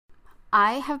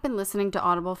I have been listening to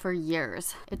Audible for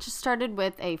years. It just started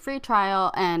with a free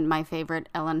trial and my favorite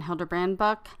Ellen Hilderbrand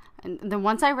book. And then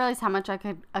once I realized how much I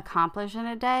could accomplish in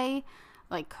a day,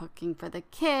 like cooking for the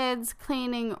kids,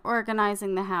 cleaning,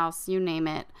 organizing the house, you name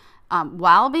it,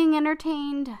 while being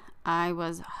entertained, I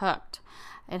was hooked.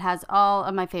 It has all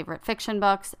of my favorite fiction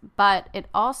books, but it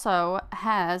also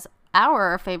has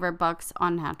our favorite books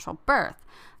on natural birth,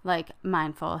 like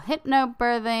Mindful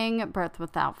Hypnobirthing, Birth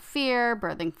Without Fear,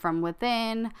 Birthing from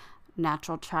Within,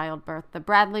 Natural Childbirth the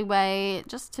Bradley Way,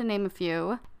 just to name a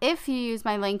few. If you use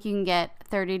my link, you can get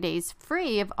 30 days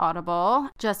free of Audible.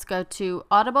 Just go to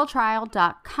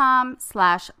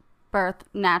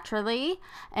audibletrial.com/birthnaturally,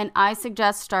 and I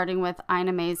suggest starting with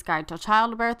Ina May's Guide to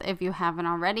Childbirth if you haven't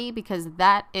already, because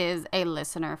that is a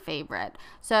listener favorite.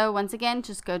 So once again,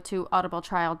 just go to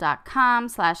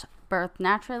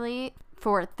audibletrial.com/birthnaturally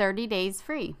for 30 days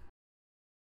free.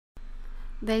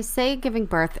 They say giving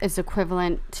birth is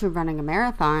equivalent to running a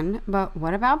marathon, but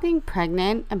what about being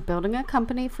pregnant and building a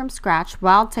company from scratch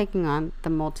while taking on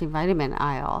the multivitamin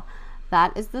aisle?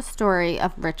 That is the story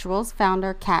of Ritual's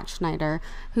founder, Kat Schneider,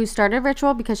 who started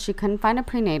Ritual because she couldn't find a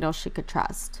prenatal she could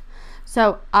trust.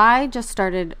 So I just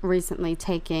started recently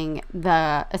taking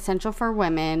the Essential for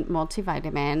Women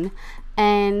multivitamin,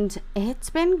 and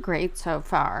it's been great so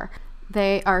far.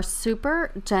 They are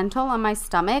super gentle on my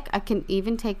stomach. I can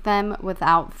even take them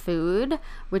without food,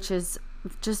 which is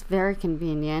just very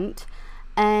convenient.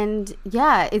 And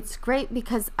yeah, it's great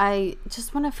because I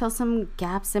just want to fill some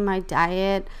gaps in my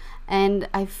diet, and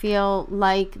I feel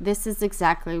like this is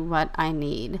exactly what I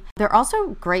need. They're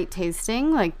also great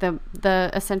tasting. Like the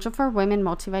Essential for Women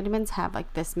multivitamins have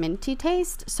like this minty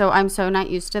taste. So I'm so not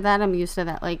used to that. I'm used to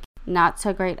that like not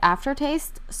so great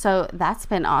aftertaste. So that's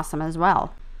been awesome as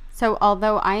well. So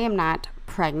although I am not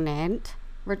pregnant,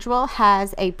 Ritual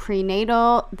has a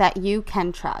prenatal that you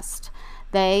can trust.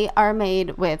 They are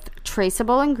made with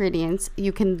traceable ingredients.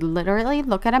 You can literally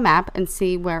look at a map and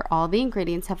see where all the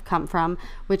ingredients have come from,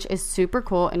 which is super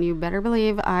cool. And you better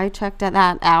believe I checked that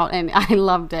out and I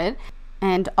loved it.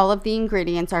 And all of the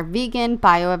ingredients are vegan,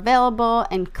 bioavailable,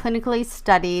 and clinically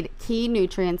studied key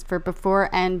nutrients for before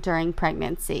and during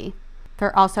pregnancy.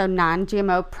 They're also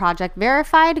non-GMO project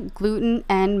verified, gluten,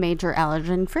 and major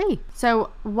allergen free.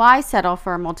 So why settle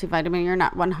for a multivitamin you're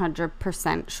not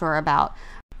 100% sure about?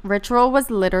 Ritual was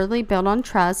literally built on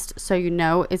trust, so you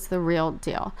know it's the real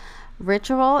deal.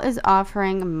 Ritual is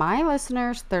offering my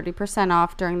listeners 30%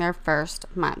 off during their first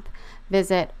month.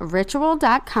 Visit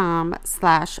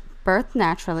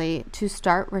ritual.com/birthnaturally to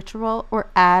start Ritual or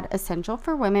add Essential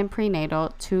for Women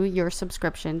Prenatal to your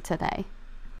subscription today.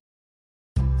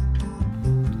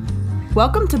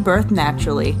 Welcome to Birth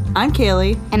Naturally. I'm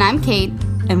Kaylee. And I'm Kate.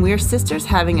 And we're sisters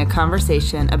having a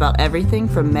conversation about everything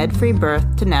from med-free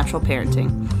birth to natural parenting.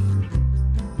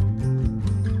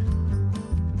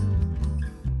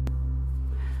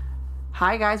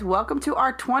 Hi guys, welcome to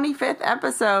our 25th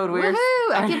episode. Woohoo!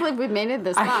 I can't believe we made it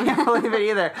this long. I can't believe it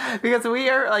either. Because we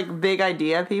are like big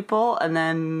idea people, and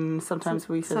then sometimes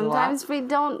we we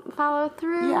don't follow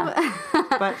through. Yeah.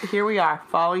 But here we are,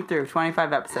 following through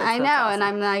 25 episodes. I know, awesome. and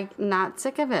I'm like not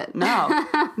sick of it.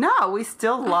 No, we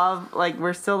still love, like,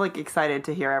 we're still like excited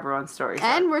to hear everyone's stories.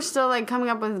 And we're still like coming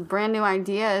up with brand new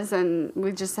ideas, and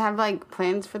we just have like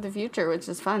plans for the future, which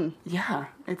is fun. Yeah,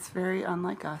 it's very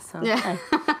unlike us. So yeah.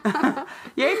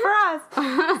 Yay for us.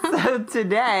 So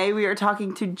today we are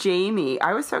talking to Jamie.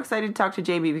 I was so excited to talk to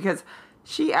Jamie because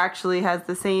she actually has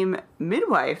the same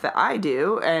midwife that I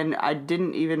do, and I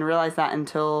didn't even realize that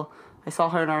until I saw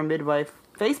her in our midwife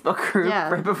Facebook group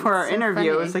right before our interview. Funny.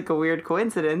 It was like a weird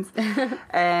coincidence.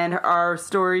 And our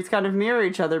stories kind of mirror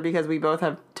each other because we both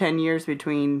have 10 years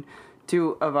between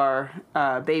two of our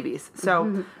babies.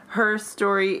 So her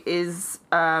story is,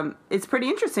 it's pretty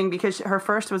interesting because her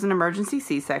first was an emergency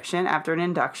C-section after an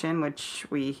induction, which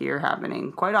we hear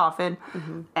happening quite often.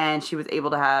 And she was able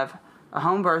to have a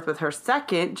home birth with her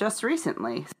second just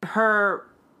recently. Her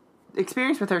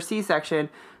experience with her C-section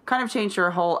kind of changed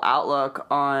her whole outlook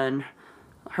on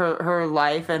her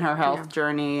life and her health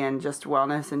journey and just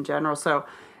wellness in general. So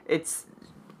it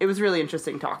was really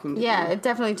interesting talking to her. It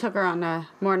definitely took her on a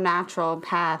more natural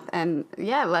path and,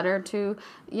 led her to,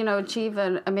 achieve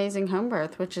an amazing home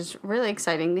birth, which is really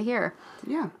exciting to hear.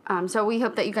 Yeah. So we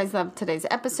hope that you guys loved today's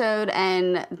episode,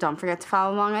 and don't forget to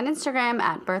follow along on Instagram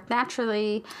at Birth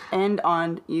Naturally. And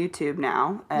on YouTube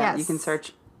now. Yes. You can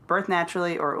search Birth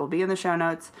Naturally, or it will be in the show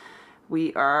notes.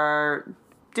 We are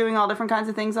doing all different kinds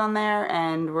of things on there,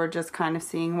 and we're just kind of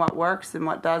seeing what works and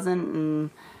what doesn't, and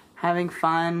having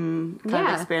fun, kind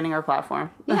of expanding our platform.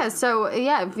 Yeah, so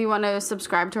if you want to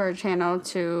subscribe to our channel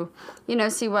to,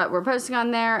 see what we're posting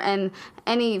on there, and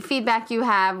any feedback you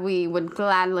have, we would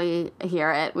gladly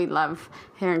hear it. We love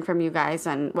hearing from you guys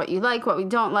and what you like, what we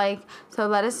don't like. So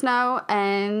let us know,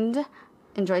 and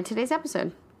enjoy today's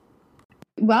episode.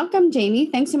 Welcome, Jamie.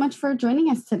 Thanks so much for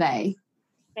joining us today.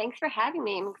 Thanks for having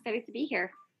me. I'm excited to be here.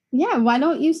 Yeah, why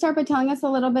don't you start by telling us a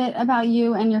little bit about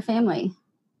you and your family?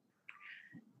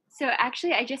 So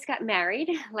actually, I just got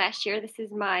married last year. This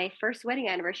is my first wedding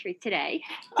anniversary today.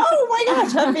 Oh my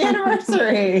gosh, happy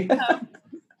anniversary.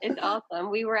 It's awesome.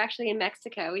 We were actually in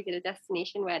Mexico. We did a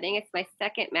destination wedding. It's my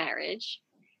second marriage.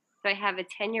 So I have a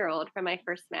 10-year-old from my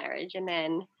first marriage. And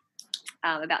then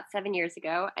about 7 years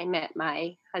ago, I met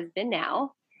my husband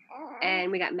now.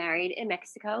 And we got married in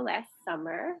Mexico last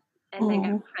summer. And then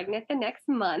got pregnant the next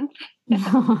month. And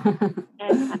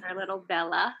had our little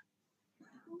Bella.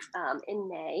 In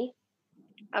May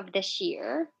of this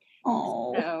year.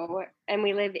 So, and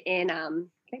we live in I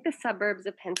think the suburbs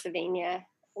of Pennsylvania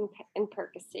in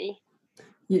Percy.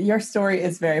 Your story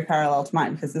is very parallel to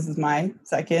mine because this is my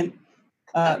second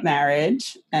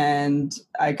marriage, and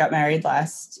I got married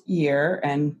last year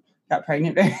and got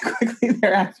pregnant very quickly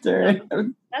thereafter.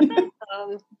 That's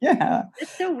awesome. Yeah.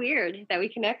 It's so weird that we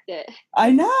connected.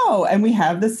 I know. And we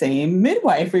have the same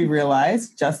midwife, we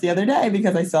realized just the other day,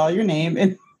 because I saw your name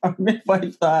in our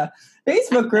midwife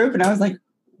Facebook group, and I was like,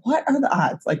 what are the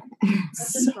odds? Like,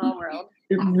 it's a small world.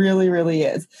 It really, really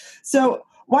is. So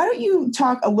why don't you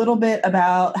talk a little bit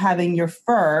about having your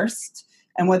first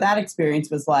and what that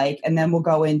experience was like, and then we'll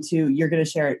go into, you're going to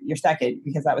share your second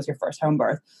because that was your first home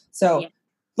birth. So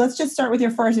let's just start with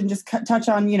your first and just touch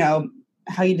on,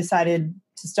 how you decided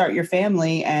to start your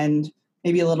family and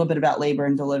maybe a little bit about labor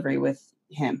and delivery with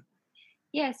him.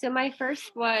 Yeah, so my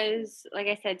first was, like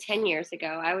I said, 10 years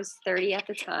ago. I was 30 at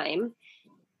the time.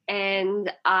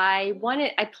 And I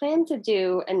planned to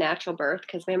do a natural birth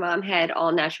because my mom had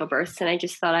all natural births. And I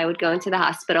just thought I would go into the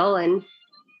hospital and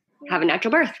have a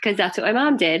natural birth because that's what my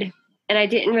mom did. And I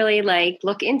didn't really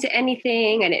look into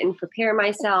anything. I didn't prepare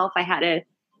myself. I had an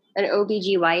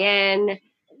OBGYN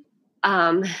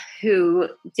who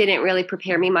didn't really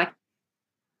prepare me much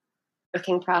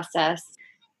birthing process.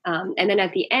 And then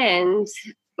at the end,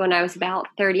 when I was about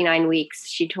 39 weeks,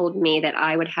 she told me that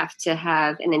I would have to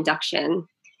have an induction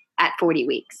at 40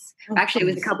 weeks. Actually,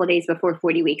 it was a couple of days before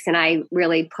 40 weeks. And I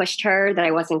really pushed her that I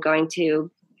wasn't going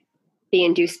to be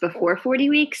induced before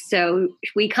 40 weeks. So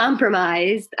we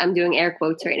compromised. I'm doing air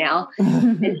quotes right now.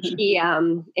 And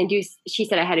she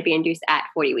said I had to be induced at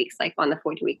 40 weeks, on the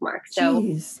 40-week mark. So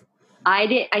Jeez.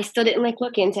 I still didn't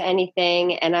look into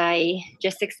anything, and I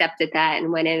just accepted that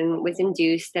and went in, was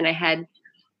induced, and I had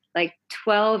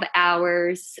 12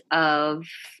 hours of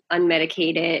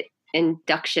unmedicated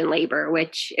induction labor,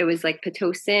 which it was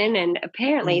Pitocin, and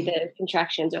apparently the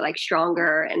contractions are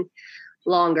stronger and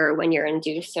longer when you're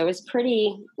induced. So it was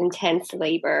pretty intense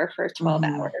labor for 12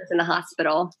 hours in the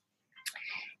hospital.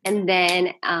 And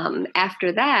then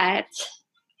after that,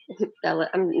 Bella,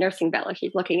 I'm nursing Bella.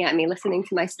 She's looking at me, listening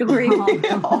to my story.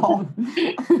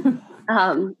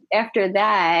 After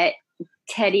that,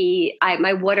 Teddy,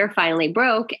 my water finally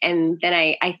broke. And then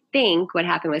I think what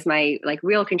happened was my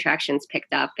real contractions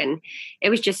picked up, and it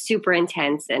was just super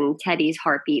intense. And Teddy's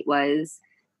heartbeat was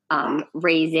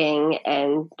raising,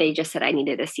 and they just said I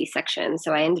needed a C-section.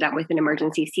 So I ended up with an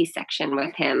emergency C-section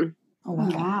with him. Oh,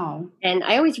 wow. And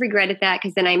I always regretted that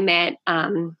because then I met,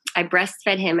 I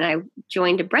breastfed him, and I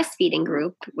joined a breastfeeding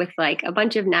group with a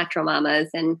bunch of natural mamas,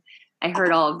 and I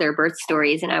heard all of their birth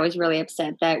stories, and I was really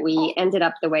upset that we ended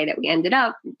up the way that we ended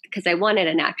up because I wanted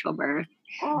a natural birth.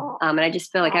 And I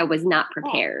just feel like I was not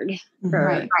prepared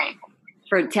for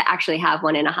to actually have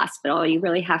one in a hospital. You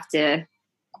really have to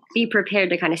be prepared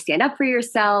to kind of stand up for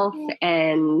yourself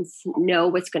and know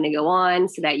what's going to go on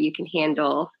so that you can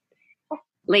handle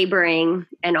laboring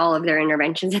and all of their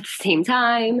interventions at the same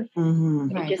time.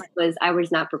 I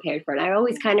was not prepared for it. I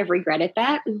always kind of regretted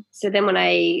that. So then when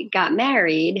I got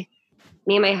married,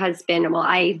 me and my husband,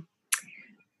 I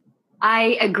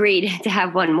agreed to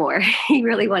have one more. He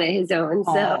really wanted his own.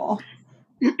 So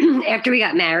after we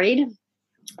got married,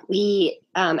 we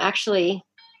actually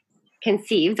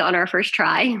conceived on our first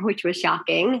try, which was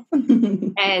shocking.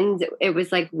 And it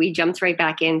was we jumped right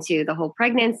back into the whole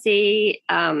pregnancy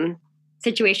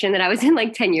situation that I was in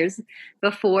 10 years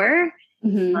before.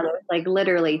 It was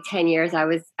literally 10 years.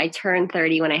 I turned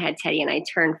 30 when I had Teddy, and I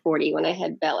turned 40 when I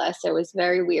had Bella. So it was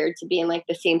very weird to be in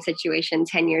the same situation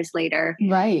 10 years later.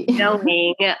 Right.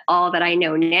 Knowing all that I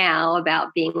know now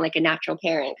about being a natural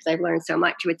parent, because I've learned so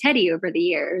much with Teddy over the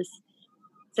years.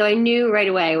 So I knew right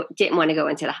away I didn't want to go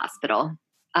into the hospital.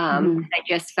 I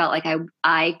just felt like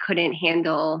I couldn't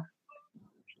handle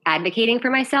advocating for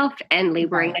myself and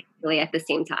laboring naturally at the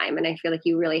same time. And I feel like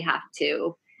you really have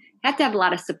to have a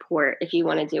lot of support if you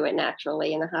want to do it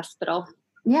naturally in the hospital.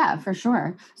 Yeah, for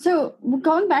sure. So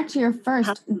going back to your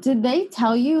first, did they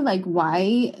tell you like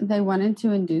why they wanted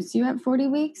to induce you at 40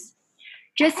 weeks?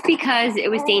 Just because it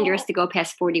was dangerous to go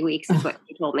past 40 weeks is what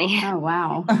she told me. Oh,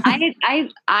 wow. I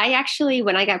actually,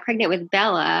 when I got pregnant with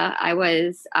Bella, I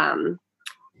was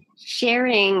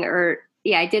sharing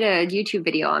I did a YouTube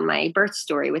video on my birth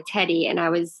story with Teddy, and I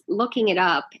was looking it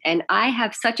up, and I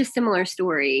have such a similar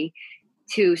story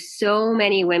to so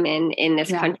many women in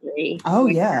this country. Oh,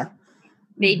 yeah.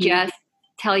 They just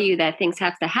tell you that things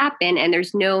have to happen and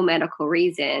there's no medical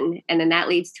reason. And then that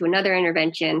leads to another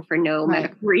intervention for no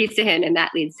medical reason. And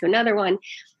that leads to another one.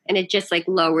 And it just like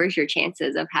lowers your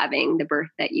chances of having the birth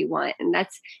that you want. And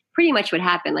that's pretty much what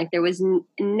happened. Like there was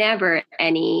never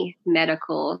any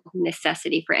medical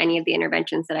necessity for any of the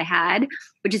interventions that I had,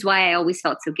 which is why I always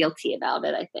felt so guilty about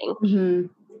it, I think. Mm-hmm.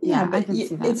 Yeah, but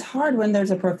it's hard when there's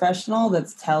a professional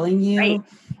that's telling you,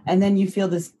 and then you feel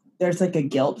there's like a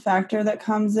guilt factor that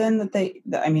comes in that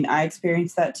I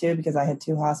experienced that too, because I had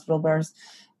 2 hospital births,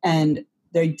 and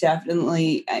they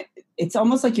definitely, it's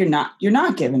almost like you're not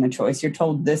given a choice. You're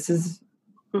told this is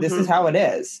how it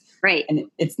is. Right.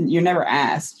 And you're never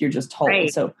asked, you're just told.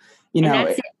 Right. So, and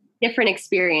that's a different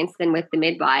experience than with the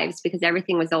midwives, because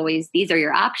everything was always, these are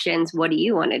your options. What do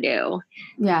you want to do?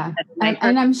 Yeah.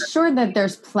 And I'm sure that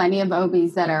there's plenty of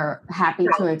OBs that are happy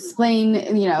to explain,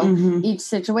 each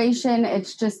situation.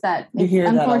 It's just that it's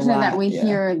unfortunate that we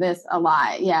hear this a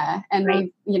lot. Yeah. And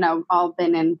we've, all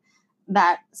been in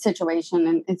that situation,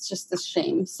 and it's just a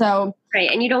shame. So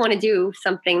and you don't want to do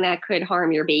something that could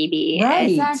harm your baby.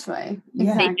 Exactly.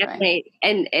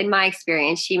 And in my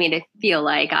experience, she made it feel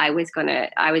like I was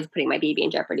putting my baby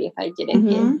in jeopardy if I didn't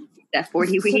get that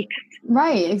 40 weeks.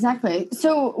 Right, exactly.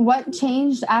 So what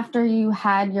changed after you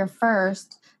had your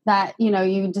first that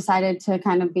you decided to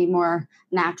kind of be more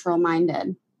natural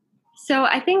minded? So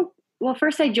I think, well,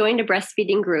 first I joined a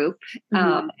breastfeeding group.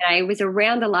 And I was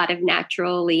around a lot of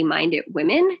naturally minded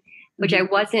women, which I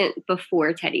wasn't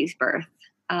before Teddy's birth.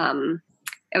 I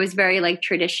was very like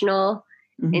traditional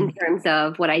in terms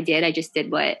of what I did. I just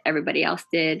did what everybody else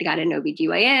did, got an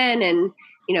OBGYN and,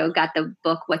 got the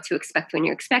book, What to Expect When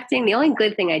You're Expecting. The only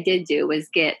good thing I did do was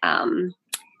get the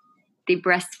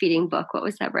breastfeeding book. What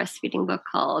was that breastfeeding book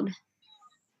called?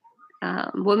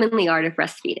 Womanly Art of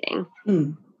Breastfeeding.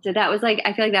 So that was I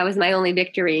feel like that was my only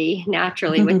victory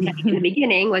naturally with Teddy in the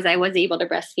beginning, was I was able to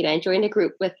breastfeed. I joined a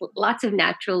group with lots of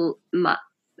natural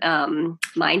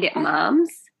minded moms.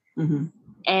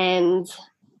 And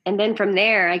then from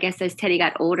there, I guess as Teddy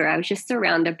got older, I was just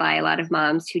surrounded by a lot of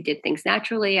moms who did things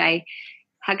naturally. I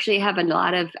actually have a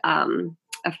lot of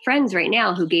friends right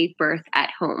now who gave birth at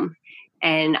home.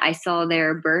 And I saw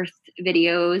their birth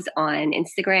videos on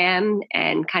Instagram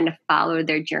and kind of followed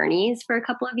their journeys for a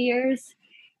couple of years.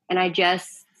 And I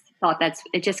just thought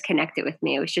it just connected with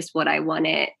me. It was just what I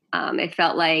wanted. It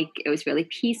felt like it was really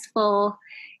peaceful.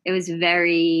 It was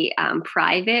very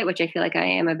private, which I feel like I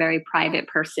am a very private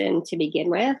person to begin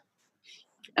with.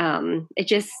 It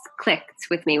just clicked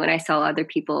with me when I saw other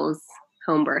people's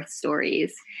home birth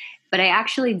stories. But I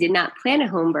actually did not plan a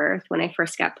home birth when I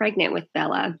first got pregnant with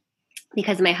Bella,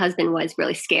 because my husband was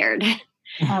really scared.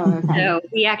 Oh, okay. So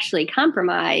we actually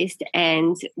compromised,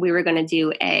 and we were going to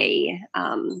do a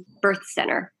birth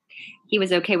center. He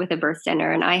was okay with a birth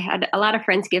center, and I had a lot of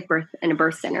friends give birth in a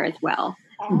birth center as well.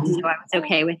 So I was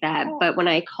okay with that. But when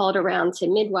I called around to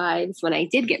midwives, when I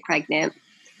did get pregnant,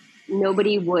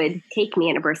 nobody would take me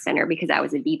in a birth center because I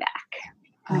was a VBAC.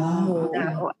 Oh.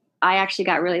 So I actually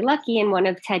got really lucky, and one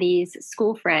of Teddy's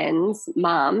school friends'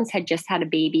 moms had just had a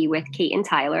baby with Kate and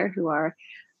Tyler, who are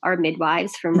our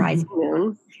midwives from Rising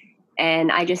Moon.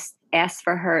 And I just asked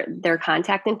for their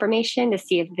contact information to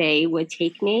see if they would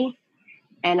take me.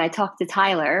 And I talked to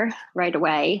Tyler right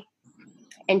away.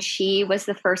 And she was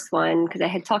the first one, because I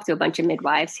had talked to a bunch of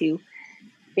midwives who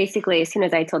basically, as soon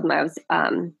as I told them I was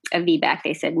a VBAC,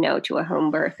 they said no to a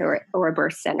home birth or a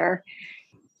birth center.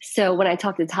 So when I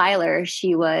talked to Tyler,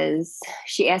 she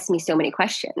asked me so many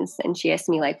questions, and she asked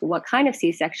me what kind of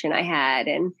C-section I had.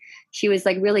 And she was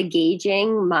really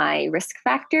gauging my risk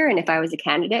factor and if I was a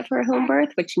candidate for a home birth,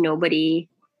 which nobody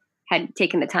had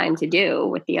taken the time to do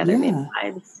with the other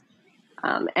midwives.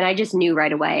 And I just knew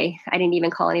right away. I didn't even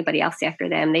call anybody else after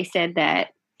them. They said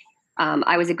that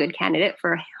I was a good candidate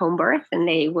for home birth and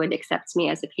they would accept me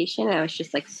as a patient. And I was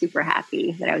just super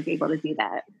happy that I was able to do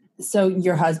that. So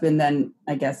your husband then,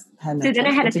 I guess, had no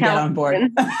I had to get on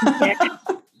board.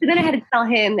 So then I had to tell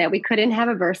him that we couldn't have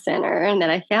a birth center and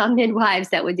that I found midwives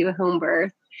that would do a home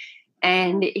birth.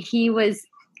 And he was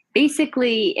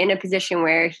basically in a position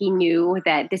where he knew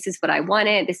that this is what I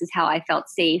wanted. This is how I felt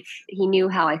safe. He knew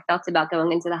how I felt about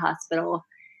going into the hospital.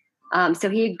 So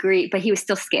he agreed, but he was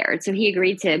still scared. So he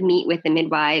agreed to meet with the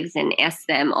midwives and ask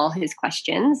them all his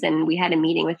questions. And we had a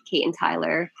meeting with Kate and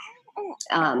Tyler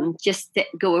just to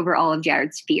go over all of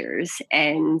Jared's fears.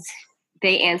 And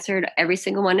they answered every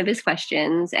single one of his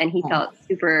questions. And he felt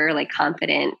super like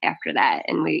confident after that.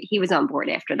 And he was on board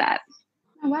after that.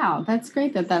 Oh, wow. That's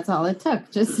great that that's all it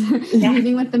took. Just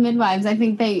meeting with the midwives. I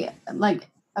think they like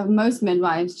most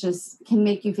midwives just can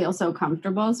make you feel so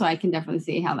comfortable. So I can definitely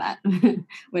see how that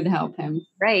would help him.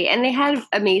 Right. And they had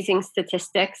amazing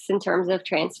statistics in terms of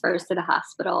transfers to the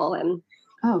hospital and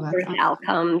awesome.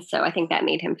 outcomes. So I think that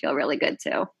made him feel really good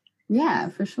too. Yeah,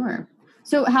 for sure.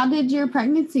 So how did your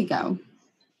pregnancy go?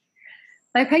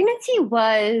 My pregnancy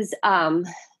was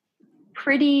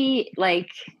pretty like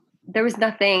there was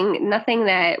nothing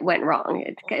that went wrong.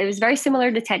 It was very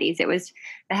similar to Teddy's. It was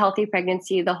a healthy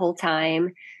pregnancy the whole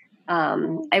time.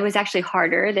 It was actually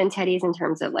harder than Teddy's in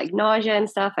terms of like nausea and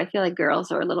stuff. I feel like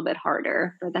girls are a little bit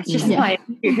harder, but that's just my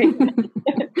experience.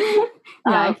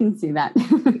 I can see that.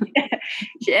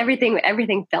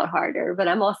 Everything felt harder, but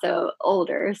I'm also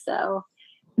older. So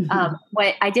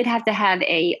what I did have to have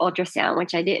a ultrasound,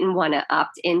 which I didn't want to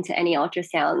opt into any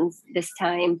ultrasounds this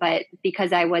time, but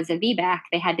because I was a VBAC,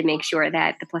 they had to make sure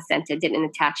that the placenta didn't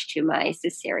attach to my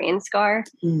cesarean scar.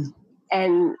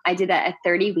 And I did that at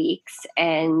 30 weeks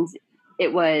and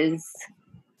it was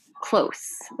close.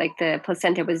 Like the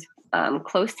placenta was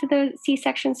close to the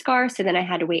C-section scar. So then I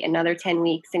had to wait another 10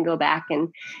 weeks and go back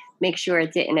and make sure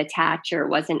it didn't attach or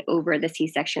wasn't over the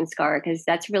C-section scar, because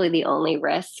that's really the only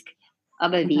risk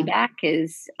of a VBAC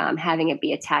is having it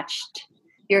be attached,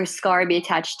 your scar be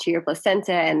attached to your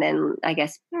placenta, and then I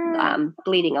guess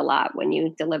bleeding a lot when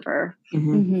you deliver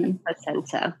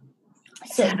placenta.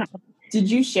 So did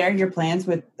you share your plans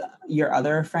with your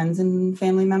other friends and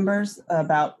family members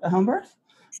about a home birth?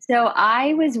 So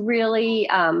I was really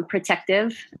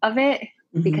protective of it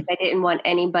because I didn't want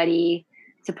anybody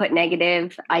to put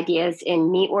negative ideas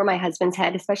in me or my husband's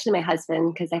head, especially my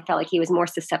husband, because I felt like he was more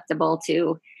susceptible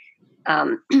to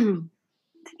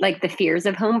like the fears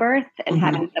of home birth and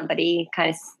having somebody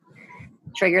kind of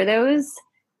trigger those.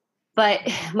 But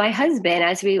my husband,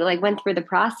 as we like went through the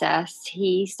process,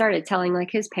 he started telling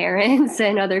like his parents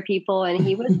and other people, and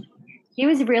he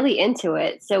was really into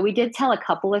it. So we did tell a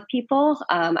couple of people.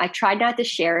 I tried not to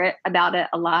share about it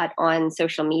a lot on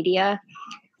social media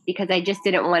because I just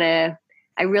didn't want to.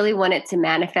 I really wanted to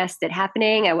manifest it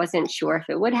happening. I wasn't sure if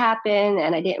it would happen,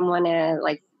 and I didn't want to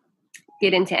like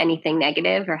get into anything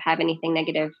negative or have anything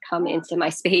negative come into my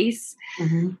space.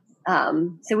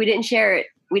 So we didn't share it.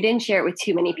 We didn't share it with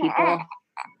too many people.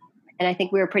 And I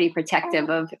think we were pretty protective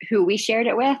of who we shared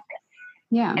it with.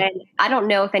 Yeah. And I don't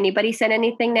know if anybody said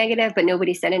anything negative, but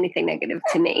nobody said anything negative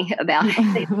to me about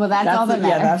it. Well, that's all that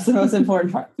matters. Yeah, that's the most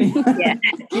important part. Yeah.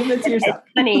 Keep it to yourself.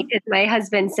 It's funny because my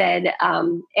husband said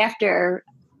after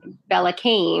Bella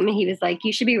came, he was like,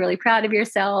 you should be really proud of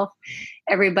yourself.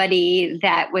 Everybody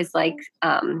that was like,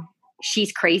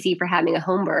 she's crazy for having a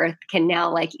home birth can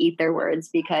now like eat their words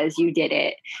because you did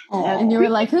it. And you were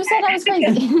like, who said I was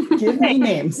crazy? Give me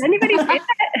names. Does anybody say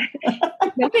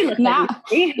that? Nobody looks now, at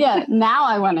me. yeah, now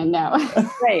I want to know.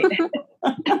 Right.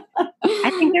 I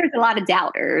think there's a lot of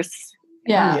doubters.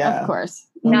 Yeah, of course.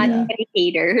 Not many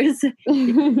haters.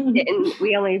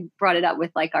 We only brought it up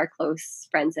with like our close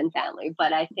friends and family,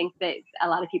 but I think that a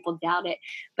lot of people doubt it.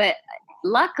 But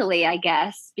luckily, I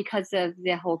guess, because of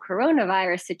the whole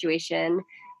coronavirus situation,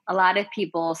 a lot of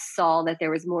people saw that there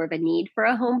was more of a need for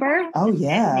a home birth. Oh,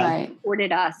 yeah. They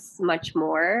supported us much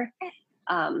more.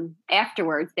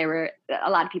 Afterwards, there were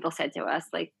a lot of people said to us,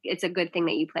 like, it's a good thing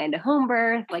that you planned a home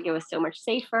birth. Like, it was so much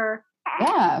safer.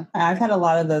 Yeah. I've had a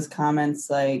lot of those comments,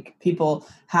 like people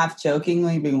half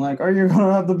jokingly being like, are you going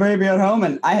to have the baby at home?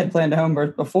 And I had planned a home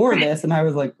birth before this. And I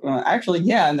was like, well, actually,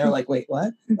 yeah. And they're like, wait,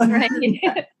 what? Right.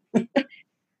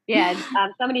 Yeah.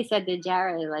 Somebody said to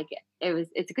Jared, like,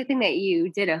 it's a good thing that you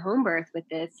did a home birth with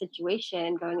this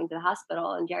situation going into the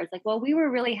hospital. And Jared's like, well, we were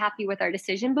really happy with our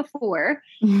decision before,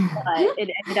 but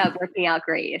it ended up working out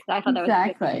great. So I thought that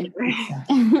was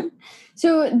exactly.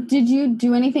 So did you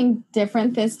do anything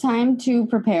different this time to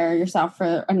prepare yourself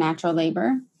for a natural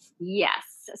labor?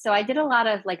 Yes. So I did a lot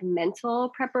of like mental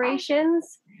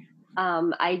preparations.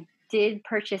 I did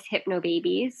purchase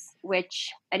Hypnobabies,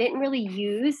 which I didn't really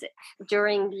use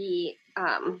during the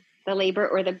labor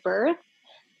or the birth,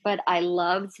 but I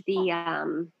loved the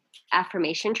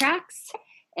affirmation tracks.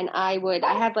 And I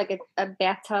had like a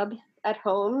bathtub at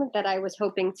home that I was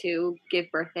hoping to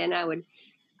give birth in. I would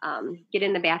get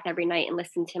in the bath every night and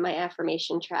listen to my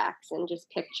affirmation tracks and just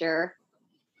picture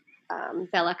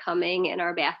Bella coming in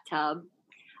our bathtub.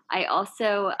 I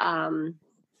also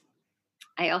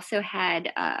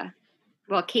had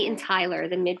Kate and Tyler,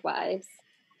 the midwives.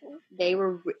 They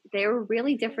were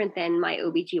really different than my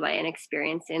OBGYN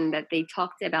experience in that they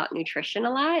talked about nutrition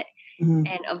a lot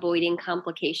and avoiding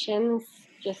complications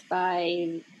just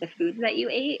by the foods that you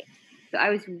ate. So I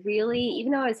was really,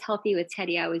 even though I was healthy with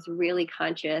Teddy, I was really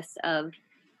conscious of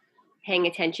paying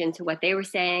attention to what they were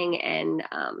saying. And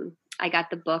I got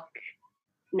the book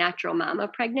Natural Mama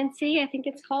Pregnancy, I think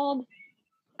it's called.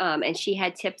 And she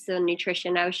had tips on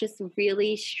nutrition. I was just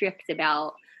really strict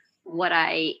about what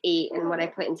I ate and what I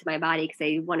put into my body because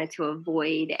I wanted to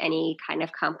avoid any kind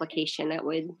of complication that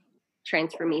would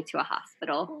transfer me to a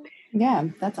hospital. Yeah,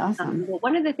 that's awesome. Well,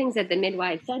 one of the things that the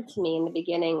midwife said to me in the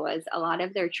beginning was a lot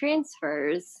of their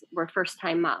transfers were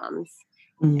first-time moms.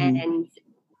 And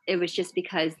it was just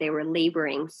because they were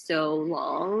laboring so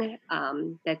long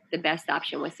that the best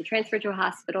option was to transfer to a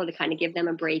hospital to kind of give them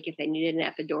a break if they needed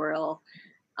an epidural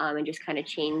and just kind of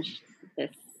change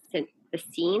the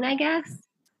scene, I guess.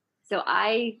 So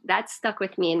that stuck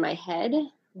with me in my head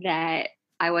that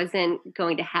I wasn't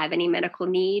going to have any medical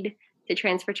need to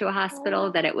transfer to a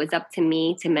hospital, that it was up to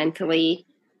me to mentally,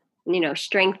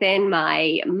 strengthen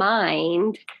my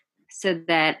mind so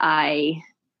that I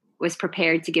was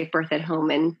prepared to give birth at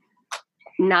home and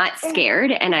not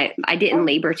scared. And I didn't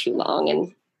labor too long.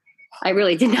 And I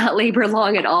really did not labor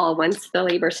long at all. Once the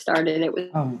labor started, it was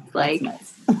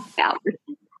nice. Hours.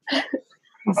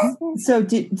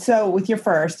 So with your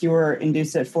first, you were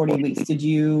induced at 40 weeks. Did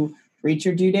you reach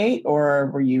your due date or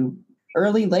were you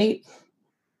early, late?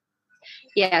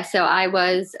 Yeah. So I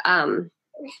was,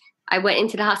 I went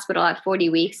into the hospital at 40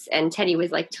 weeks and Teddy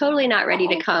was like totally not ready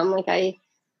to come.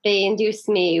 They induced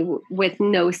me with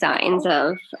no signs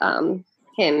of,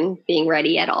 him being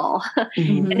ready at all.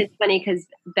 And it's funny because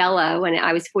Bella, when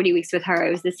I was 40 weeks with her, it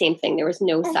was the same thing. There was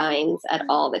no signs at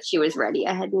all that she was ready.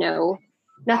 I had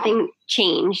nothing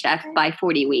changed by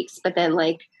 40 weeks. But then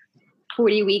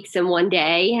 40 weeks and one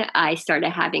day, I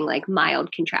started having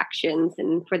mild contractions.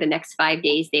 And for the next 5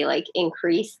 days, they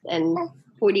increased. And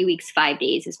 40 weeks, 5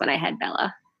 days is when I had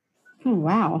Bella. Oh,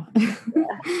 wow.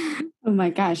 Oh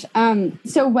my gosh.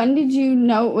 So when did you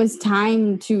know it was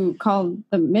time to call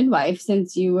the midwife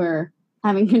since you were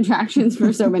having contractions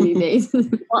for so many days?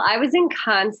 Well, I was in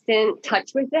constant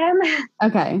touch with them.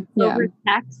 Okay. Yeah. Over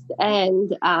text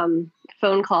and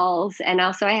phone calls. And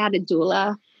also I had a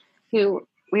doula who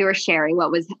we were sharing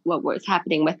what was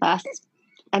happening with us.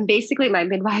 And basically my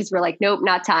midwives were like, nope,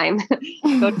 not time.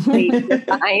 Go to sleep, you're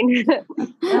fine.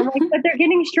 I'm like, but they're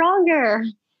getting stronger.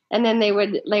 And then they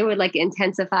would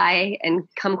intensify and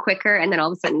come quicker. And then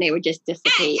all of a sudden they would just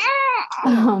dissipate.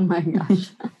 Oh my gosh.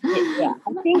 Yeah.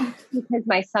 I think because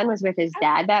my son was with his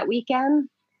dad that weekend.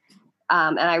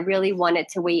 And I really wanted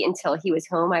to wait until he was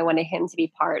home. I wanted him to be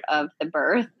part of the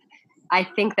birth. I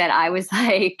think that I was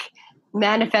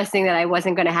manifesting that I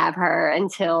wasn't going to have her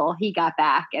until he got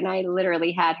back. And I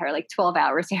literally had her 12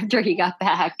 hours after he got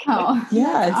back. Oh,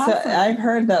 yeah. Awesome. I've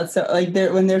heard that. So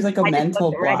when there's a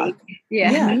mental block. Ready.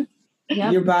 Yeah.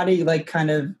 Yep. Your body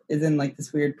kind of is in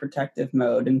this weird protective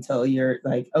mode until you're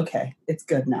okay, it's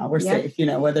good now. We're safe.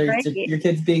 Whether it's your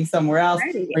kids being somewhere else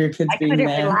or your kids being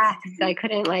there. I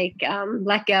couldn't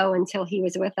let go until he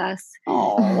was with us.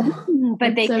 Oh,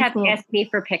 but they kept asking me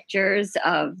for pictures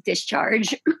of discharge.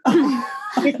 To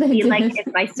see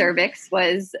if my cervix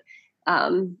was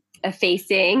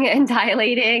effacing and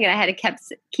dilating, and I had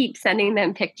to keep sending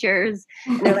them pictures.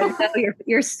 And they're like, "No,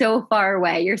 you're so far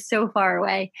away. You're so far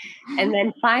away." And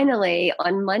then finally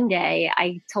on Monday,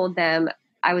 I told them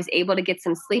I was able to get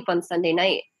some sleep on Sunday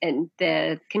night, and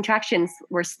the contractions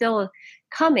were still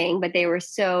coming, but they were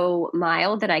so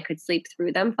mild that I could sleep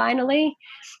through them finally.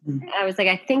 And I was like,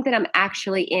 I think that I'm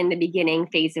actually in the beginning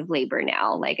phase of labor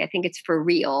now. I think it's for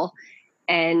real.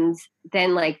 And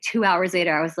then 2 hours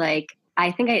later, I was like, I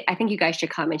think you guys should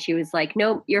come. And she was like,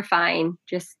 nope, you're fine.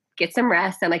 Just get some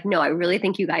rest. I'm like, no, I really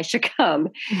think you guys should come.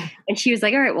 And she was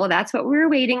like, all right, well, that's what we were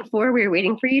waiting for. We were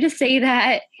waiting for you to say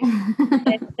that.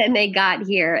 And then they got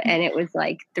here and it was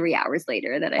 3 hours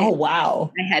later that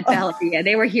wow. I had Bella. Yeah,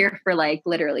 they were here for like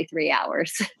literally 3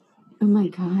 hours. Oh my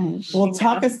gosh. Well,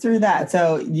 talk us through that.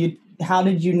 So how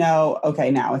did you know,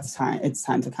 okay, now it's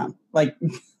time to come? Like,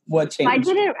 what changed?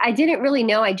 I didn't really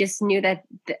know. I just knew that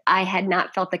I had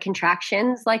not felt the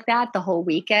contractions like that the whole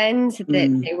weekend,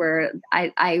 that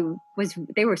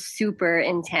they were super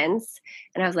intense.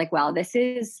 And I was like, wow, this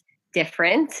is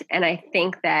different. And I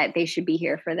think that they should be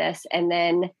here for this. And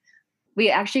then we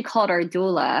actually called our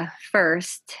doula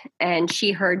first, and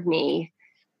she heard me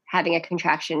having a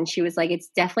contraction. She was like, it's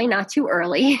definitely not too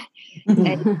early.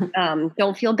 And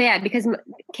don't feel bad, because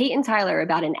Kate and Tyler are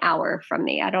about an hour from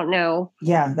me. I don't know.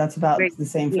 Yeah, that's about the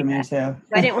same for me too.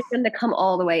 I didn't want them to come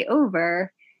all the way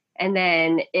over and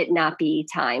then it not be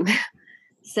time.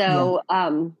 So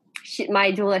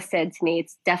my doula said to me,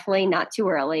 it's definitely not too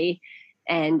early.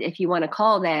 And if you want to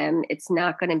call them, they're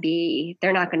not going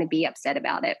to be upset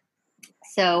about it.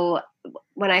 So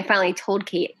when I finally told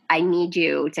Kate, I need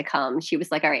you to come, she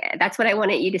was like, all right, that's what I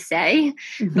wanted you to say.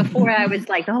 Before I was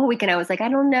like, the whole weekend, I was like, I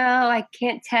don't know, I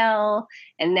can't tell.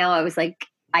 And now I was like,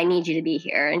 I need you to be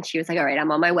here. And she was like, all right,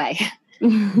 I'm on my way. So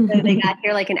they got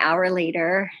here like an hour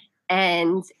later,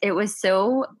 and it was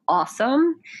so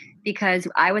awesome because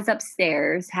I was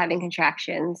upstairs having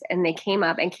contractions, and they came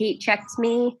up and Kate checked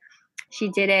me. She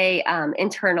did a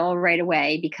internal right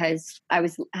away because I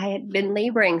had been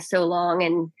laboring so long,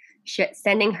 and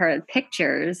sending her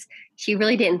pictures, she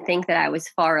really didn't think that I was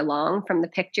far along from the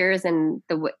pictures and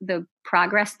the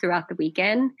progress throughout the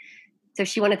weekend. So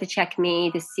she wanted to check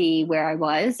me to see where I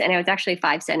was, and I was actually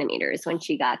 5 centimeters when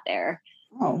she got there.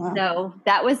 Oh, wow. So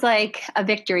that was like a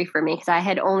victory for me because I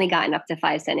had only gotten up to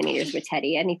 5 centimeters with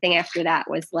Teddy. Anything after that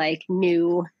was like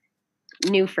new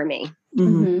for me.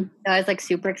 Mm-hmm. So I was like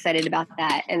super excited about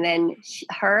that. And then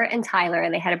her and Tyler,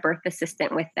 and they had a birth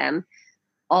assistant with them,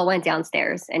 all went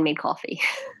downstairs and made coffee.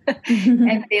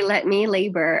 And they let me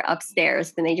labor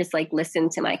upstairs, and they just like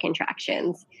listened to my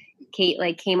contractions. Kate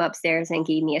like came upstairs and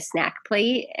gave me a snack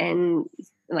plate and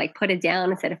like put it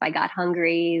down and said if I got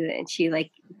hungry, and she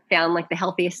like found like the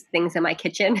healthiest things in my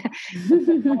kitchen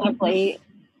on a plate.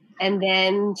 And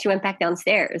then she went back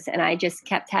downstairs, and I just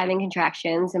kept having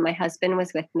contractions, and my husband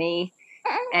was with me.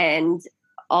 And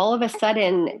all of a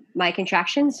sudden my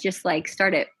contractions just like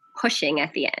started pushing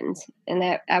at the end. And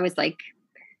that I was like,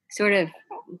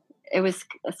 it was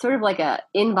sort of like a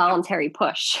involuntary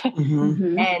push.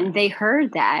 Mm-hmm. And they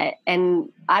heard that. And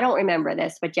I don't remember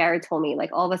this, but Jared told me like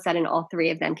all of a sudden, all 3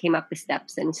 of them came up the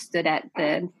steps and stood at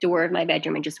the door of my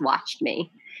bedroom and just watched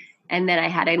me. And then I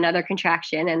had another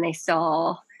contraction, and they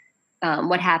saw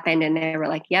what happened, and they were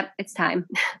like, yep, it's time.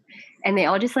 And they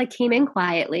all just like came in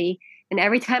quietly. And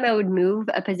every time I would move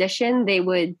a position, they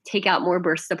would take out more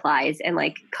birth supplies and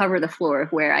like cover the floor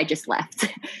of where I just left.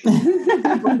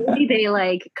 They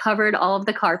like covered all of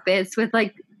the carpets with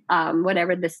like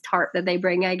whatever this tarp that they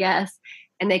bring, I guess.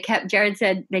 And Jared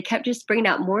said they kept just bringing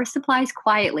out more supplies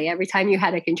quietly every time you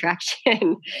had a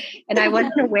contraction. And I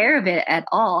wasn't aware of it at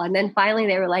all. And then finally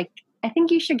they were like, I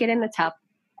think you should get in the tub.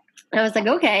 And I was like,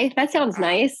 okay, that sounds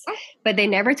nice. But they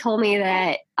never told me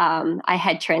that I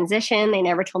had transitioned. They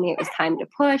never told me it was time to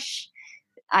push.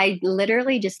 I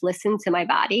literally just listened to my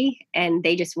body, and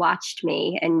they just watched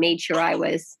me and made sure I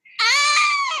was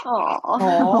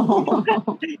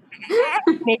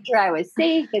made sure I was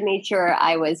safe and made sure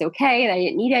I was okay and I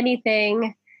didn't need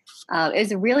anything. It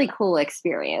was a really cool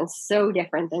experience. So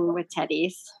different than with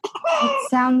Teddy's. It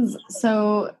sounds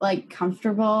so like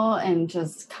comfortable and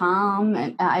just calm,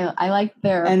 and I like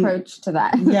their approach to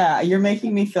that. Yeah, you're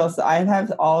making me feel so. I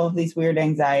have all of these weird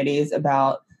anxieties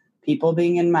about people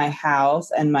being in my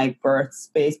house and my birth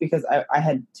space because I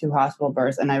had 2 hospital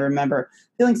births, and I remember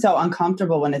feeling so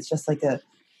uncomfortable when it's just like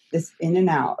this in and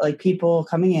out, like people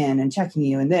coming in and checking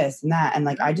you and this and that, and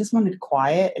like I just wanted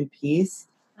quiet and peace.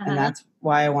 And that's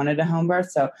why I wanted a home birth.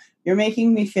 So you're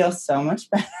making me feel so much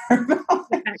better about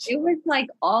it. It was like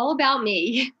all about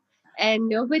me, and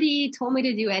nobody told me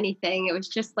to do anything. It was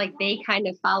just like they kind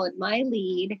of followed my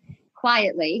lead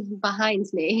quietly behind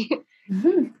me.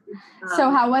 So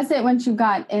how was it when you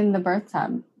got in the birth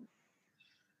tub?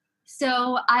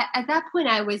 So at that point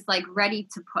I was like ready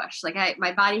to push. Like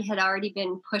my body had already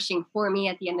been pushing for me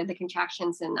at the end of the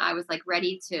contractions, and I was like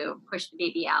ready to push the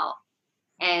baby out.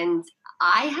 And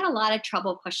I had a lot of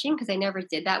trouble pushing because I never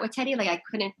did that with Teddy. Like I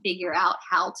couldn't figure out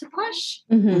how to push.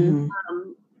 Mm-hmm.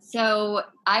 So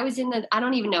I was I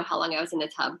don't even know how long I was in the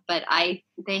tub, but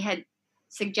they had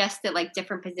suggested like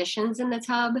different positions in the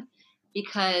tub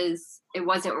because it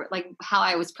wasn't like how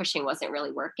I was pushing wasn't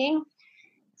really working.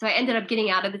 So I ended up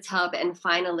getting out of the tub and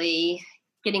finally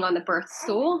getting on the birth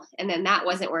stool, and then that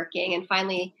wasn't working. And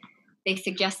finally they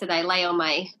suggested I lay on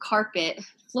my carpet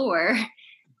floor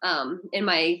in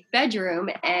my bedroom,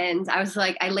 and I was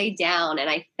like, I laid down and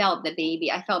I felt the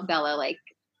baby. I felt Bella like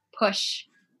push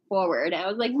forward. I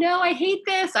was like, no, I hate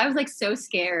this. I was like so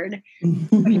scared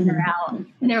pushing her out.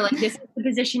 And they were like, this is the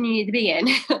position you need to be in.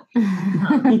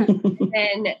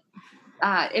 And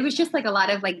it was just like a lot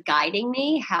of like guiding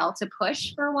me how to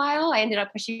push for a while. I ended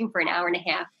up pushing for an hour and a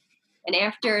half. And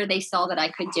after they saw that I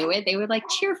could do it, they would like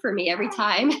cheer for me every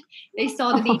time they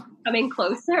saw the baby coming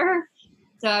closer.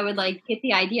 So I would like get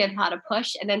the idea of how to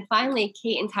push. And then finally,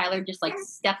 Kate and Tyler just like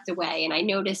stepped away. And I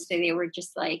noticed that they were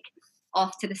just like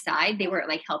off to the side. They weren't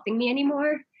like helping me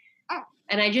anymore.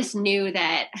 And I just knew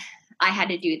that I had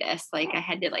to do this. Like I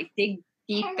had to like dig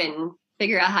deep and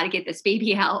figure out how to get this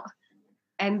baby out.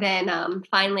 And then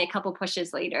finally, a couple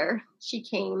pushes later, she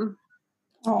came.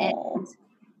 And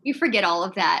you forget all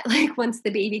of that. Like once the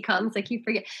baby comes, like you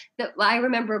forget that. I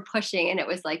remember pushing and it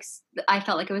was like, I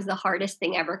felt like it was the hardest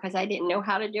thing ever because I didn't know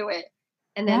how to do it.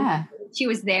 And then she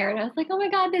was there and I was like, oh my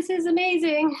God, this is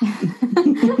amazing.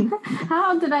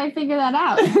 How did I figure that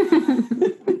out?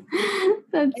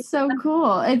 That's so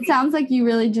cool. It sounds like you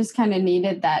really just kind of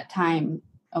needed that time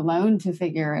alone to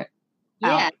figure it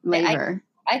out later.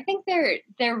 I think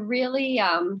they're really,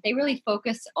 they really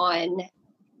focus on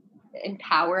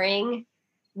empowering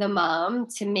the mom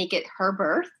to make it her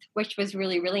birth, which was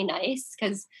really, really nice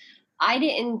because I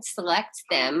didn't select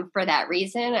them for that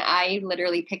reason. I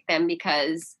literally picked them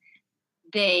because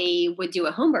they would do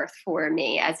a home birth for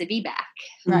me as a VBAC.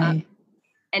 Right.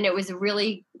 And it was a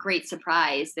really great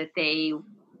surprise that they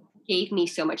gave me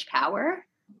so much power.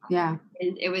 Yeah.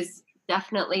 And it was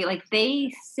definitely like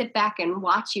they sit back and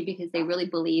watch you because they really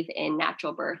believe in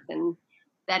natural birth and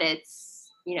that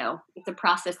it's, you know, it's a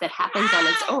process that happens on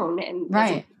its own and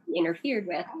doesn't be interfered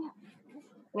with.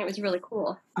 And it was really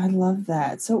cool. I love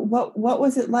that. So what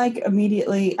was it like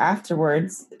immediately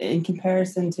afterwards in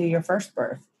comparison to your first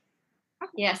birth?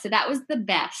 Yeah, so that was the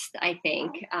best, I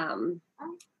think.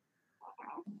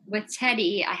 With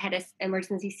Teddy, I had an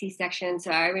emergency C-section.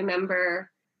 So I remember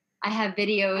I have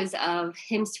videos of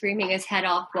him screaming his head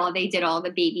off while they did all the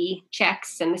baby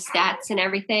checks and the stats and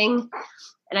everything.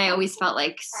 And I always felt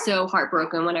like so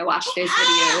heartbroken when I watched those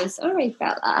videos. All right,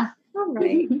 Bella. All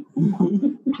right.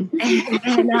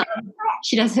 And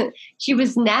then she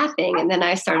was napping and then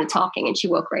I started talking and she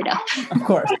woke right up. Of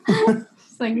course.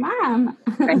 It's like, Mom.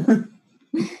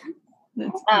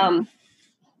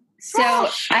 So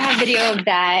I have video of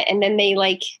that. And then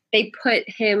they put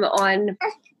him on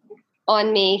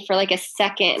me for like a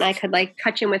second and I could like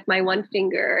touch him with my one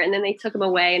finger. And then they took him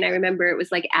away. And I remember it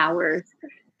was like hours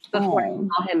before I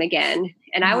saw him again.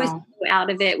 And I was out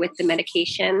of it with the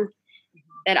medication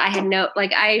that I had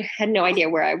no idea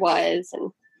where I was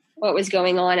and what was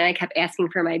going on. And I kept asking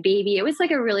for my baby. It was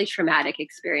like a really traumatic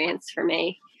experience for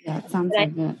me. Yeah, it sounds like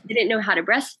it. I didn't know how to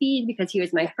breastfeed because he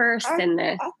was my first and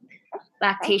the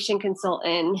lactation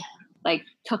consultant like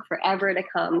took forever to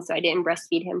come. So I didn't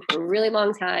breastfeed him for a really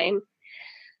long time.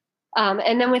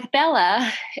 And then with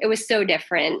Bella, it was so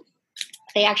different.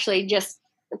 They actually just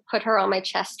put her on my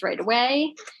chest right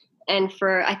away. And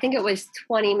for, I think it was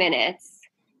 20 minutes,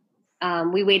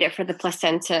 we waited for the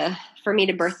placenta, for me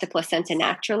to birth the placenta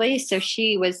naturally. So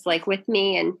she was like with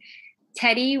me and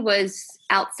Teddy was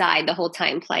outside the whole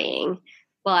time playing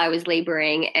while I was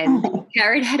laboring. And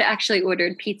Jared had actually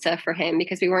ordered pizza for him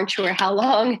because we weren't sure how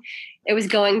long it was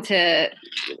going to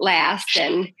last.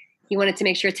 And he wanted to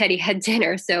make sure Teddy had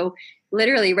dinner. So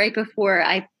literally right before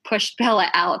I pushed Bella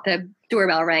out, the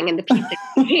doorbell rang and the pizza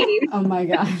came. Oh my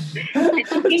gosh.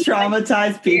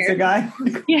 Traumatized pizza guy.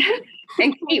 Yeah.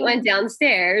 And Kate went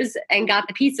downstairs and got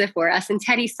the pizza for us and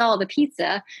Teddy saw the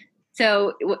pizza.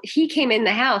 So he came in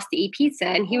the house to eat pizza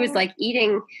and he was like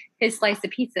eating his slice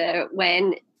of pizza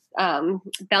when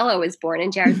Bella was born.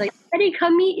 And Jared's like, Teddy,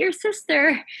 come meet your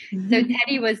sister. So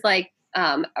Teddy was like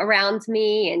around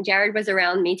me and Jared was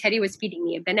around me. Teddy was feeding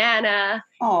me a banana.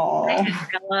 I had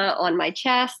Bella on my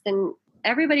chest and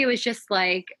everybody was just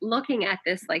like looking at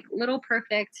this like little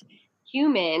perfect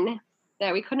human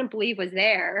that we couldn't believe was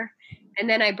there. And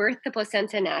then I birthed the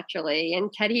placenta naturally.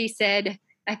 And Teddy said,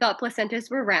 I thought placentas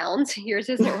were round. Yours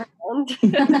isn't round.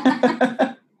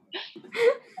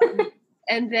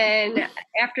 And then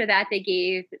after that, they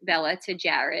gave Bella to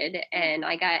Jared and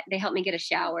they helped me get a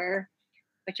shower,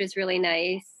 which was really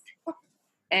nice.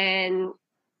 And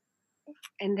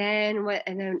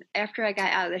then after I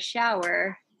got out of the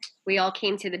shower, we all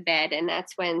came to the bed and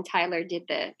that's when Tyler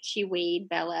she weighed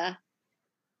Bella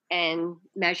and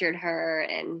measured her.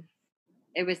 And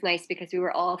it was nice because we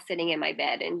were all sitting in my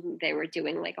bed and they were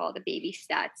doing like all the baby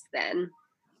stats then.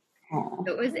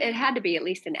 So it had to be at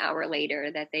least an hour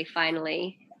later that they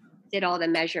finally did all the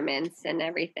measurements and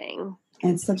everything.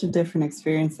 And it's such a different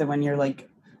experience than when you're like,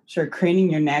 sure, craning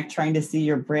your neck, trying to see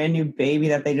your brand new baby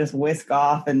that they just whisk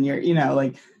off and you're,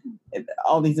 like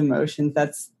all these emotions.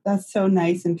 That's so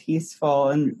nice and peaceful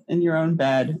and in your own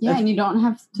bed. Yeah. And you don't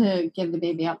have to give the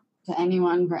baby up to to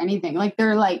anyone for anything. Like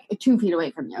they're like 2 feet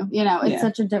away from you. You know, it's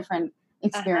such a different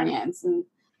experience, and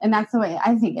that's the way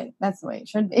I think that's the way it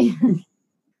should be.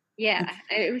 Yeah,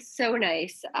 it was so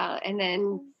nice. And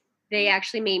then they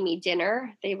actually made me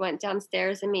dinner. They went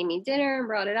downstairs and made me dinner and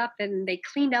brought it up, and they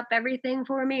cleaned up everything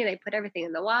for me. They put everything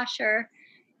in the washer,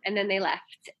 and then they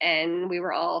left, and we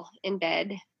were all in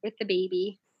bed with the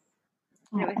baby.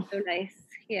 And it was so nice.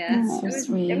 Yeah, it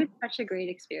was such a great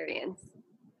experience.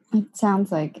 It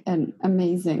sounds like an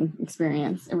amazing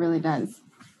experience. It really does.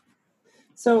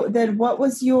 So then what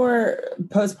was your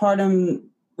postpartum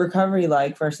recovery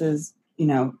like versus, you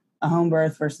know, a home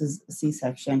birth versus a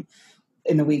C-section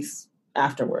in the weeks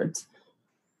afterwards?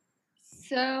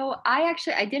 So I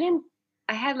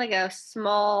had like a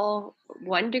small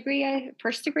 1 degree,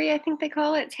 first degree, I think they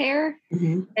call it, tear.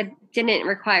 It didn't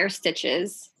require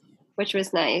stitches, which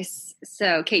was nice.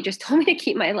 So Kate just told me to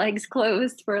keep my legs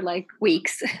closed for like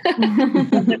weeks.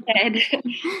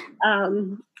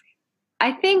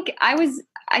 I think I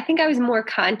was more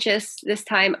conscious this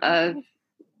time of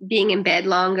being in bed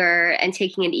longer and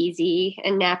taking it easy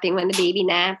and napping when the baby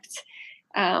napped.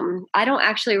 I don't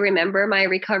actually remember my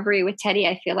recovery with Teddy.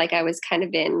 I feel like I was kind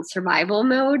of in survival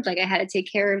mode. Like I had to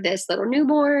take care of this little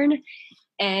newborn,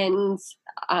 and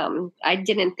I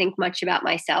didn't think much about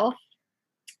myself.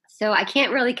 So I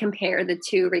can't really compare the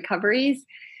two recoveries.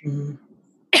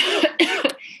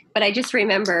 But I just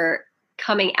remember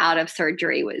coming out of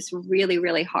surgery was really,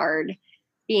 really hard.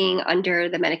 Being under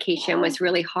the medication was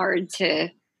really hard to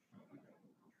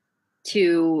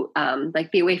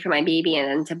like be away from my baby and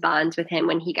then to bond with him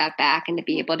when he got back, and to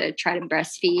be able to try to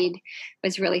breastfeed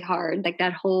was really hard. Like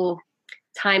that whole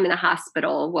time in the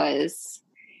hospital was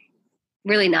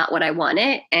really not what I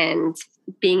wanted. And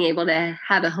being able to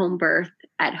have a home birth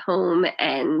at home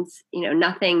and, you know,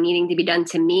 nothing needing to be done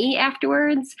to me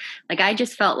afterwards. Like I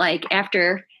just felt like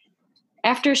after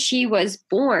she was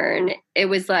born, it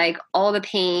was like all the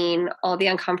pain, all the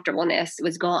uncomfortableness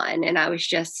was gone, and I was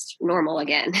just normal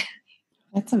again.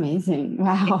 That's amazing.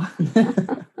 Wow.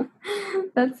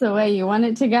 That's the way you want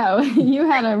it to go. You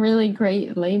had a really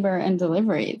great labor and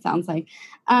delivery, it sounds like.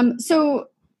 So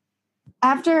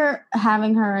after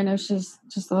having her, I know she's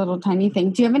just a little tiny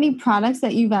thing. Do you have any products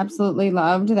that you've absolutely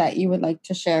loved that you would like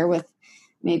to share with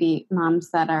maybe moms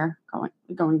that are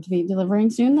going to be delivering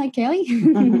soon, like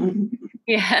Kaylee?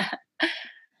 Yeah.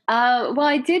 Well,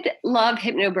 I did love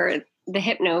the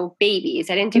Hypno Babies.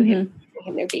 I didn't do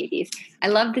Hypno Babies. I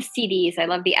love the CDs. I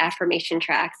love the affirmation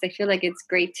tracks. I feel like it's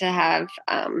great to have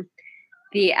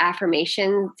the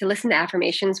affirmation, to listen to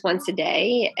affirmations once a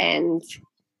day and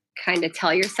kind of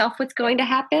tell yourself what's going to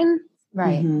happen.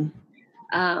 Right.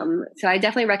 So I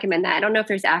definitely recommend that. I don't know if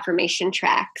there's affirmation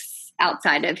tracks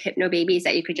outside of Hypno Babies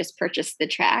that you could just purchase the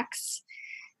tracks.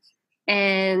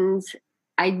 And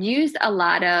I used a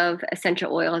lot of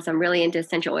essential oils. I'm really into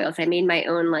essential oils. I made my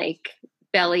own like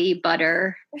belly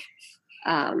butter,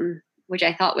 which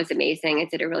I thought was amazing.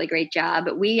 It did a really great job.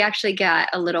 But we actually got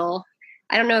a little,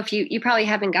 I don't know if you probably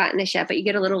haven't gotten this yet, but you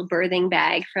get a little birthing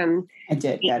bag from. I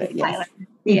did get it, yes.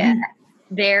 Yeah.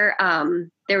 There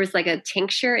was like a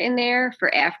tincture in there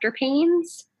for after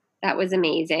pains. That was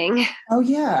amazing. Oh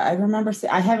yeah. I remember,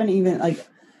 I haven't even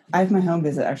I have my home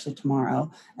visit actually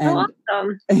tomorrow. And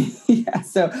awesome. Yeah.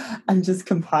 So I'm just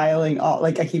compiling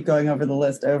I keep going over the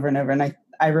list over and over. And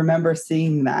I remember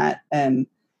seeing that. And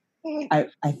I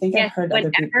think I've heard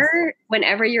other people.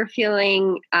 Whenever you're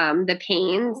feeling the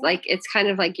pains, like it's kind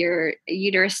of like your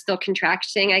uterus still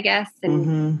contracting, I guess,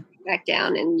 and back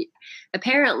down. And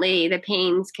apparently the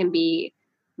pains can be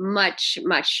much,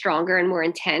 much stronger and more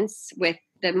intense with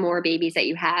the more babies that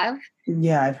you have.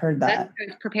 Yeah, I've heard that. That's what I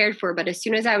was prepared for. But as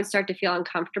soon as I would start to feel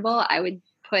uncomfortable, I would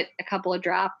put a couple of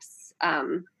drops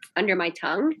under my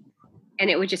tongue,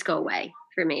 and it would just go away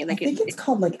for me. Like I think it's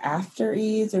called like After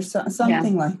Ease or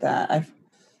something like that.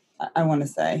 I want to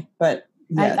say, but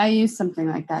yeah. I used something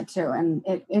like that too, and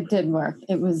it did work.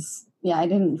 It was, I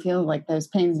didn't feel like those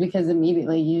pains because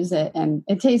immediately use it, and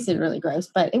it tasted really gross,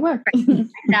 but it worked. Right.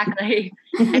 Exactly.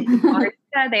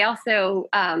 And they also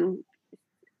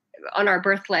on our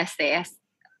birth list, they asked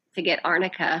to get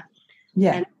arnica.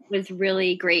 Yeah. And it was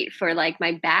really great for like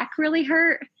my back really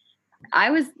hurt.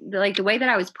 I was like, the way that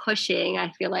I was pushing,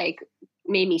 I feel like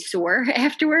made me sore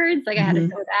afterwards. Like I had to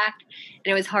go back,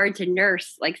 and it was hard to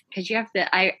nurse, like, cause you have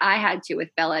to, I had to with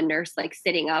Bella nurse, like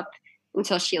sitting up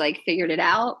until she like figured it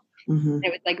out.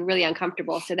 It was like really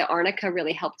uncomfortable. So the arnica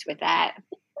really helped with that.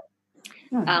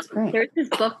 Oh, that's great. There's this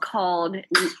book called,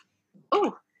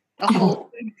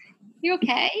 you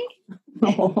okay?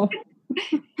 Oh.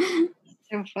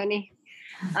 So funny.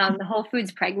 The Whole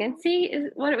Foods Pregnancy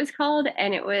is what it was called.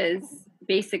 And it was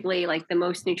basically like the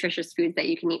most nutritious foods that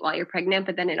you can eat while you're pregnant,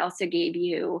 but then it also gave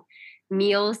you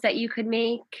meals that you could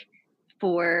make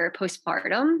for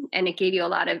postpartum, and it gives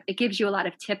you a lot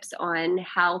of tips on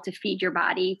how to feed your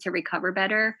body to recover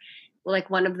better. Like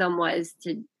one of them was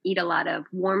to eat a lot of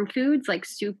warm foods like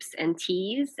soups and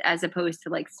teas, as opposed to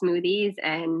like smoothies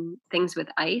and things with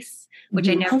ice, which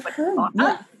I never would have thought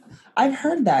of. I've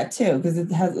heard that too, because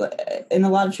it has, in a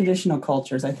lot of traditional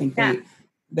cultures, I think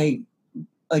they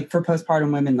like for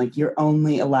postpartum women, like you're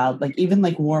only allowed like even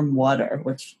like warm water,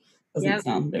 which doesn't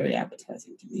sound very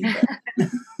appetizing to me.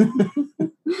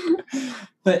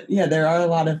 But yeah, there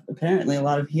are apparently a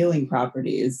lot of healing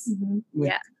properties.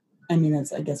 I mean,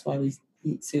 that's, I guess, why we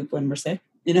eat soup when we're sick,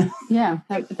 you know? Yeah,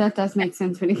 that does make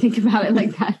sense when you think about it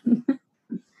like that.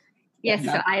 Yes,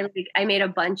 so I made a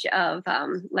bunch of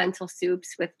lentil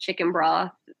soups with chicken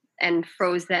broth and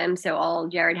froze them. So all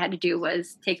Jared had to do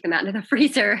was take them out of the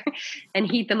freezer and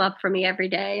heat them up for me every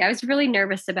day. I was really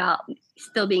nervous about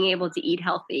still being able to eat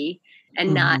healthy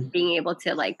and not being able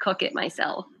to like cook it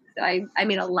myself. So I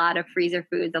made a lot of freezer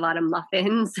foods, a lot of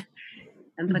muffins,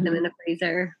 and put them in the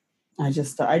freezer. I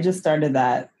just started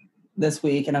that this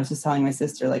week, and I was just telling my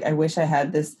sister, like, I wish I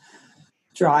had this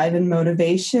drive and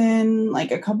motivation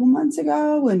like a couple months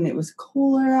ago when it was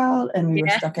cooler out and we were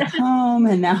stuck at home,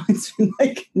 and now it's been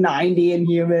like 90 and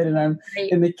humid and I'm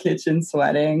in the kitchen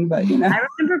sweating. But you know, I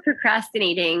remember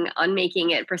procrastinating on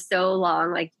making it for so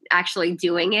long, like actually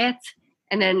doing it.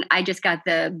 And then I just got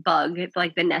the bug,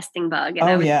 like the nesting bug. And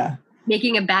I was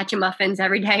making a batch of muffins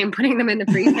every day and putting them in the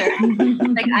freezer.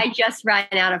 Like I just ran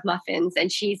out of muffins,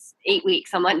 and she's 8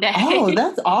 weeks on Monday. Oh,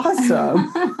 that's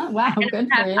awesome. Wow, good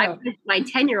for you. I wanted my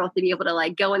 10-year-old to be able to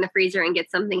like go in the freezer and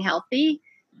get something healthy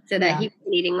so that he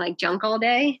wasn't eating like junk all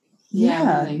day.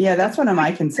 Yeah, that's one of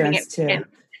my concerns too.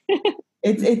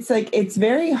 It's like, it's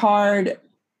very hard.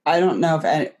 I don't know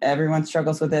if everyone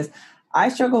struggles with this. I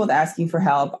struggle with asking for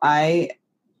help. I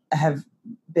have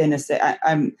been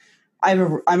I'm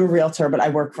a realtor, but I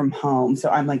work from home. So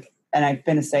I'm like, and I've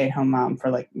been a stay-at-home mom for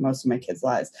like most of my kids'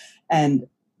 lives. And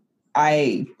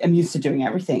I am used to doing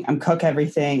everything. I cook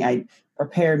everything. I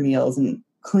prepare meals and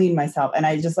clean myself. And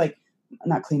I just like,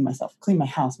 not clean myself, clean my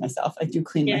house myself. I do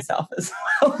clean myself as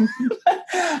well.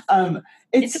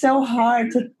 It's so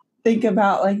hard to think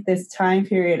about like this time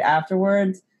period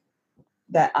afterwards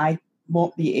that I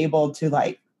won't be able to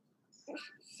like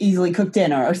easily cook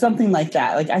dinner or something like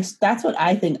that. Like that's what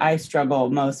I think I struggle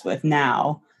most with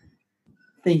now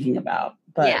thinking about.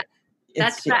 But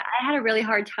I had a really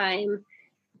hard time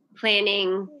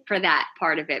planning for that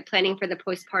part of it, planning for the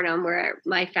postpartum where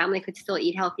my family could still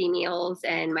eat healthy meals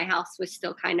and my house was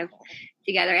still kind of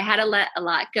together. I had to let a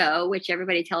lot go, which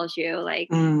everybody tells you, like,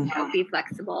 don't be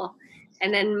flexible.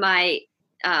 And then my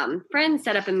friend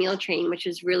set up a meal train, which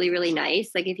was really, really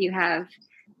nice. Like if you have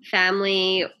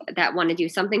family that want to do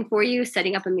something for you,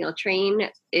 setting up a meal train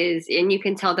and you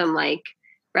can tell them like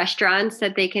restaurants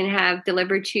that they can have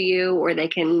delivered to you, or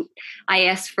I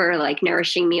asked for like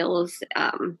nourishing meals.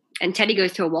 And Teddy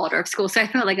goes to a Waldorf school. So I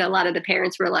felt like a lot of the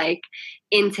parents were like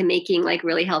into making like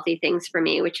really healthy things for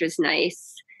me, which was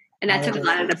nice. And that took a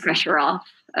lot of the pressure off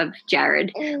of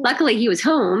Jared. Luckily he was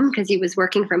home because he was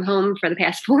working from home for the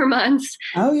past 4 months.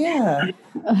 Oh yeah.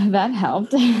 That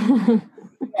helped.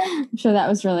 I'm sure that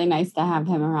was really nice to have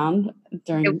him around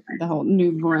during the whole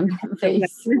newborn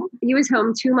phase. He was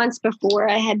home 2 months before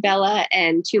I had Bella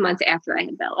and 2 months after I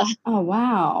had Bella. Oh,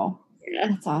 wow. Yeah.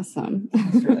 That's awesome.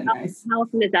 That's really nice. How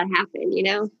often does that happen, you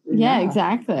know? Yeah,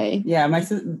 exactly. Yeah, my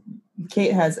sister,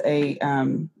 Kate has a,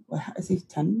 is he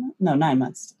 9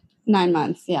 months? 9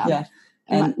 months, yeah. Yeah.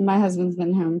 And my husband's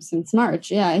been home since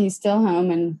March. Yeah, he's still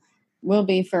home and will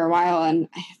be for a while. And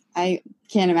I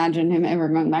can't imagine him ever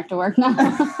going back to work now.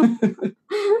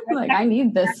 Like, I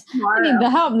need this. I need the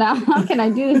help now. How can I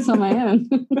do this on my own?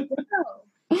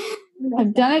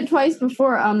 I've done it twice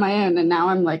before on my own, and now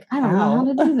I'm like, I don't know how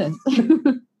to do this.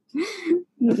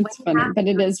 It's funny, but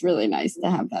it is really nice to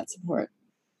have that support.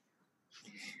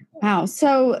 Wow.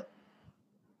 So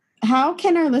how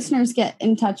can our listeners get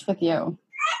in touch with you?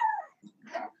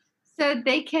 So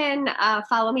they can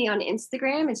follow me on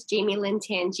Instagram. It's Jamie Lynn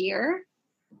Tangier,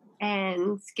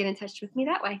 and get in touch with me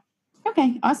that way.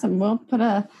 Okay, awesome. We'll put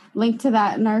a link to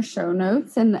that in our show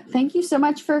notes. And thank you so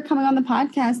much for coming on the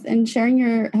podcast and sharing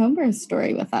your home birth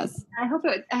story with us. I hope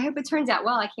it turns out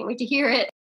well. I can't wait to hear it.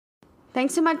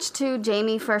 Thanks so much to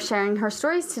Jamie for sharing her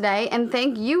stories today. And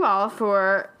thank you all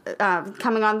for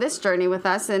coming on this journey with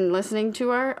us and listening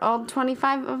to all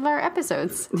 25 of our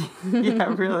episodes.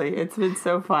 Yeah, really. It's been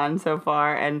so fun so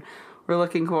far, and we're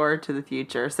looking forward to the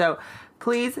future. So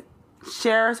please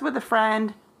share us with a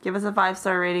friend. Give us a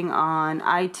 5-star rating on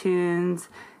iTunes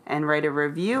and write a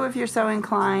review if you're so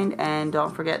inclined. And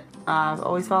don't forget,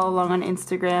 always follow along on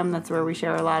Instagram. That's where we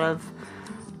share a lot of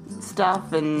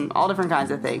stuff and all different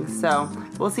kinds of things. So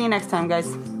we'll see you next time,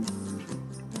 guys.